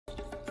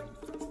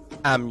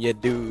I'm your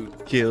dude,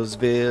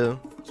 Killsville.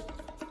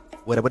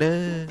 What up, what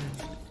up?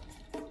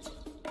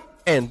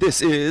 And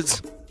this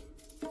is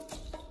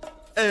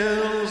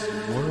L's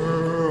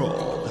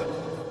World.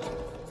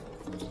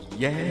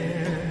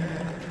 Yeah.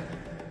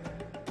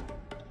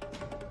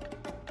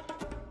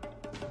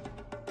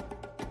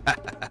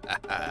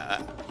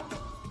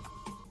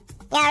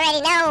 You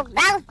already know,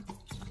 bro.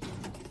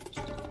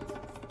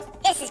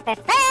 This is for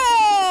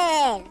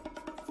fun.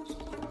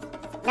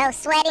 No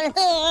sweating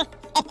here.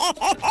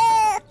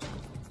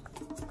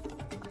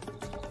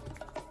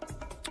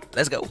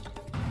 Let's go.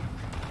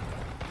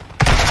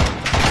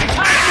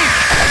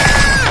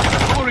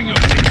 Pouring you.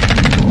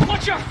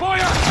 Watch your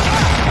fire!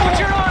 Watch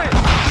your eyes!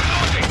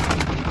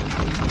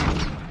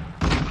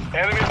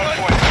 Enemy on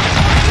point.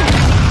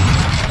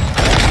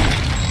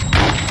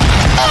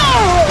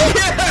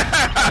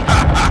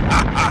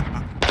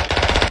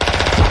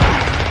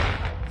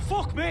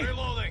 Fuck me!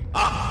 Reloading.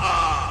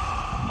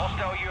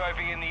 Hostile UAV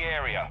in the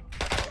area.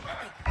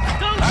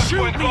 Don't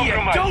shoot me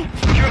yet! Don't!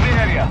 Secure the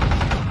area.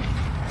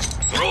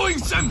 Throwing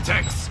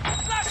Semtex!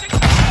 Flashing!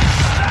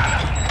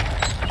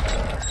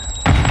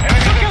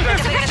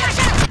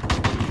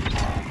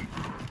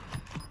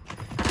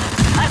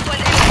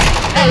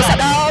 Hey, what's up,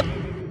 dog?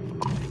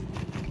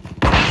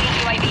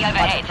 UAV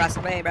overhead. Across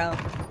the way, bro.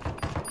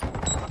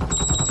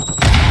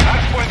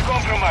 Point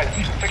compromised.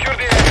 Secure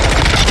the area.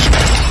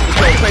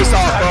 Face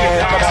off, bro.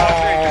 Come on.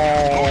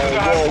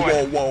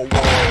 Whoa.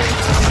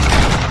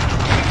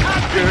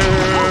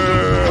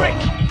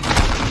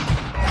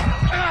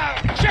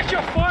 Check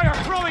your fire,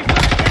 throwing.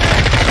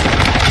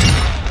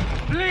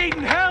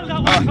 Bleeding hell,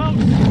 that was close.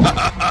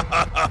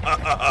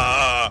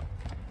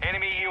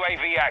 Enemy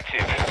UAV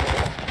active.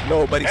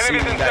 Nobody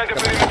Enemies sees inside that the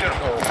coming. perimeter.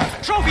 No.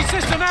 Trophy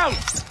system out.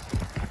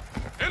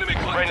 Enemy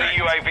friendly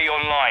UAV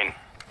online.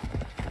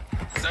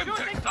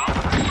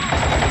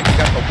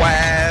 Got the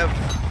WAV.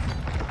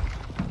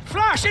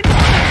 Flash in.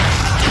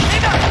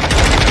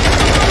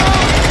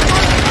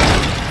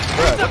 Bruh,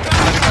 what the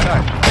fuck is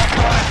that?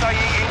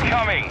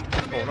 Incoming.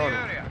 What's going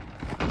on?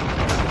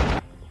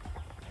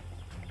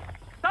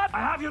 I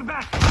have your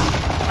back.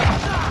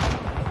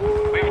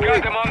 We've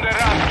got them on the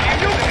run.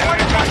 Keep the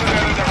enemy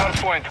personnel at the hard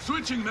point.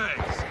 Switching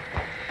mags.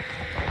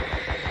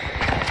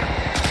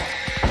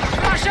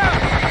 Flash out!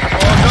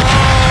 Oh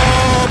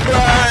no,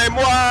 Prime,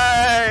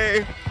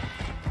 why?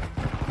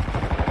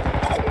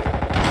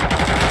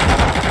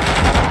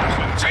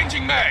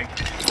 Changing mag.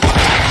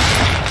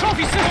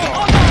 Trophy system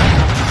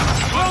online.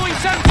 Throwing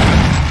sensor.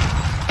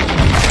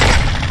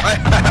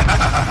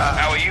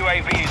 Our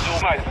UAV is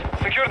almost.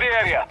 Secure the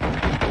area.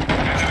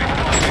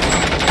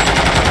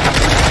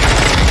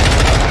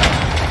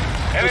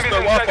 Enemies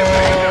Mr. inside the Waffle.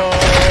 perimeter.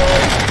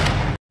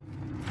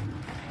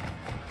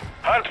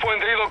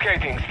 Hardpoint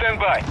relocating. Stand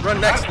by. Run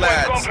next, Hardpoint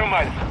lads.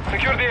 compromised.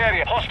 Secure the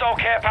area. Hostile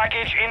care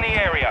package in the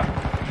area.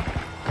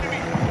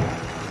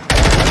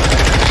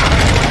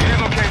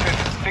 Relocated.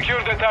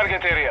 Secure the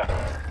target area.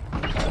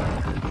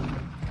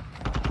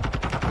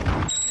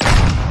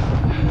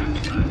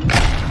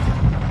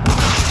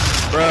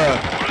 Bruh.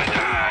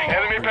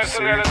 Enemy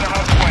personnel at the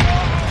hardpoint.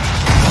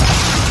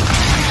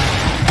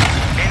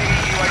 Enemy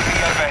UAV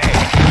overhead.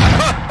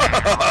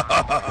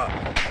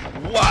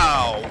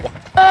 Wow.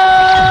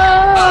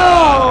 Oh!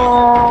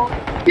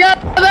 Yeah,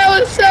 that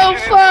was so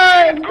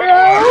fun, bro.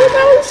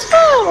 That was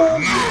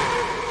fun.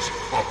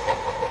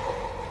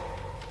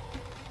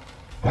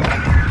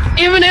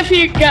 Even if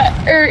you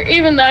got, or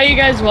even though you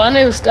guys won,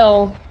 it was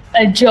still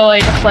a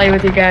joy to play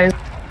with you guys.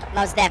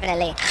 Most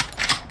definitely.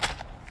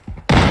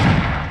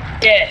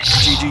 Yes.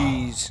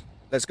 GG's.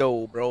 Let's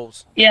go,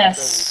 bros.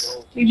 Yes.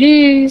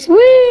 GG's.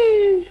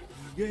 Woo!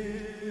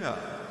 Yeah.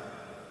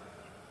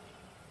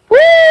 Woo!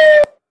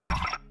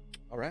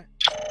 All right.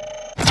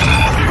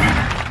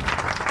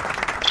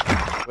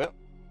 Well,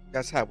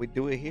 that's how we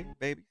do it here,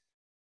 baby.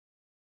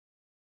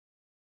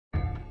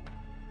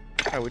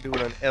 How we do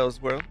it on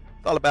L's World.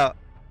 It's all about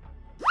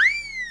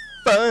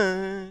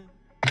fun.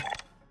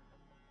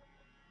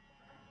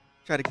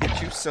 Try to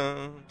get you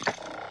some.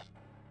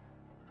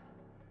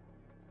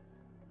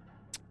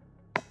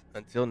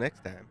 Until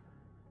next time.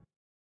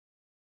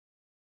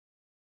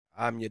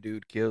 I'm your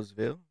dude,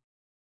 Killsville.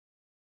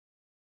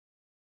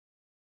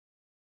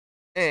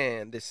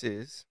 And this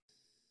is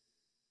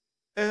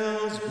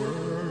L's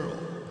World.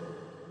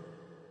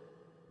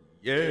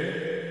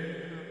 Yeah.